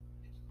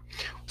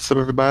What's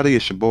up, everybody?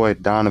 It's your boy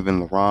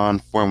Donovan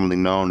LaRon, formerly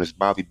known as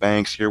Bobby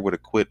Banks, here with a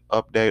quick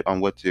update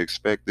on what to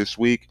expect this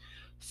week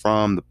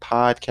from the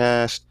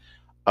podcast.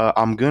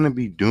 I'm going to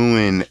be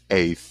doing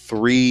a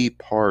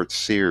three-part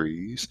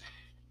series,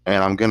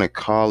 and I'm going to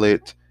call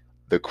it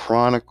The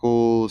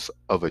Chronicles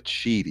of a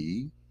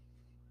Cheaty.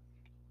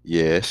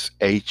 Yes,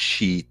 a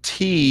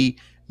cheatee,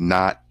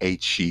 not a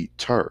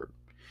cheater.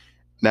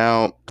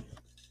 Now,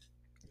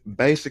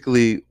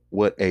 basically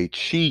what a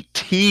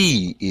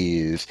cheatee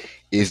is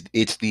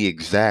it's the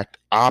exact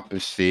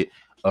opposite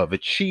of a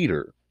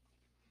cheater.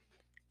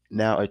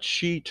 Now a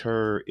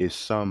cheater is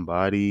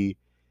somebody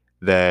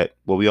that,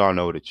 well, we all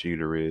know what a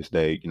cheater is.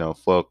 They,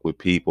 fuck with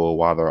people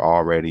while they're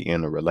already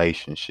in a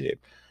relationship.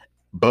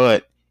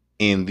 But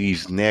in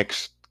these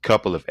next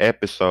couple of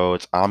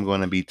episodes, I'm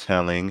going to be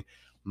telling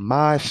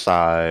my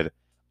side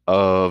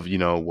of,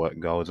 what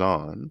goes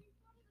on.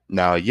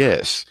 Now,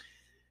 yes,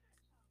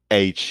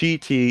 a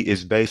cheatee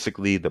is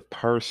basically the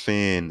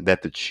person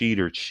that the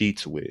cheater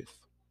cheats with.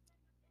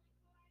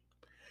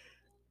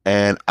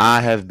 And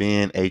I have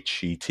been a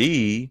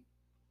cheatee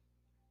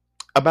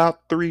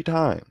about three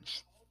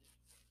times.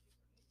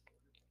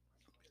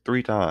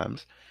 Three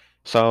times.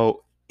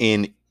 So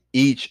in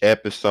each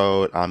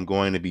episode, I'm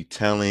going to be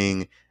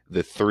telling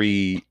the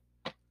three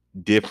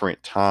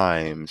different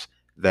times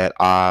that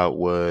I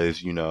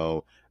was,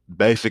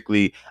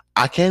 basically,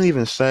 I can't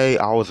even say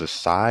I was a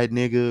side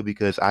nigga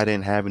because I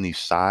didn't have any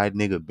side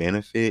nigga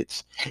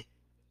benefits.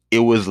 It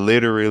was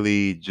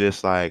literally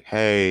just like,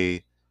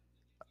 hey,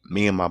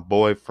 me and my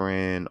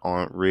boyfriend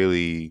aren't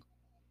really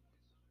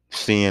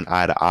seeing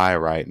eye to eye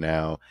right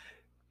now.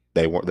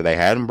 They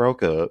hadn't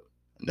broke up.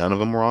 None of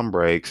them were on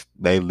breaks.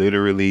 They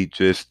literally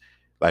just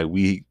like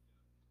we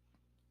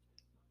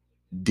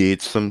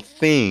did some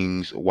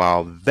things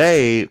while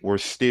they were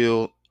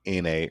still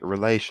in a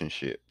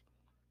relationship.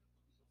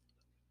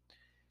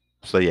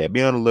 So yeah,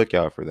 be on the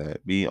lookout for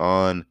that. Be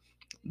on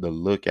the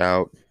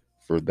lookout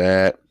for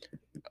that.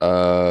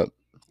 Uh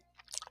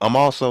I'm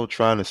also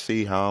trying to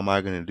see how am I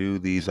gonna do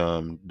these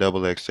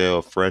double XL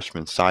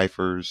freshman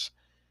ciphers.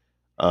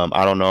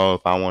 I don't know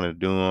if I want to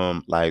do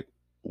them like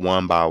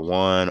one by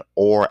one,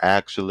 or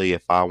actually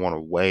if I want to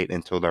wait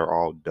until they're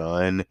all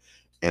done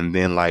and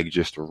then like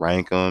just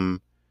rank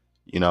them,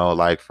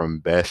 like from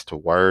best to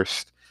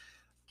worst.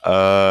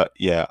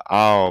 Yeah,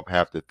 I'll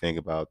have to think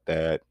about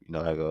that.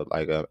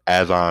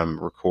 As I'm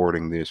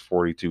recording this,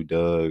 42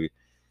 Doug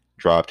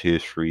dropped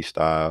his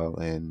freestyle,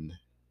 and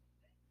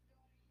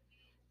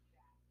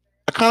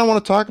I kind of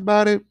want to talk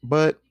about it,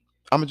 but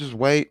I'm gonna just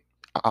wait.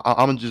 I'm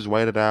gonna just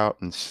wait it out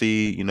and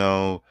see,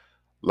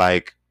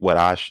 like what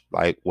I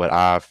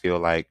feel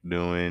like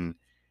doing.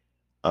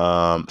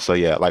 So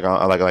yeah,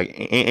 like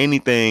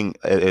anything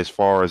as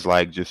far as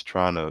like just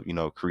trying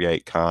to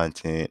create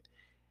content.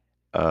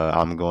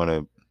 I'm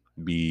gonna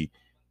be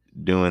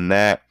doing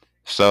that.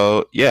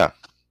 So yeah,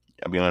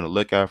 I'll be on the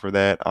lookout for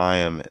that. I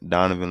am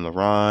Donovan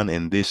LaRon,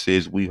 and this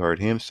is We Heard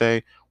Him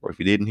Say, or if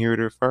you didn't hear it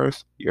here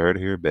first, you heard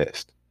it here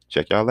best.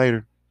 Check y'all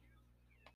later.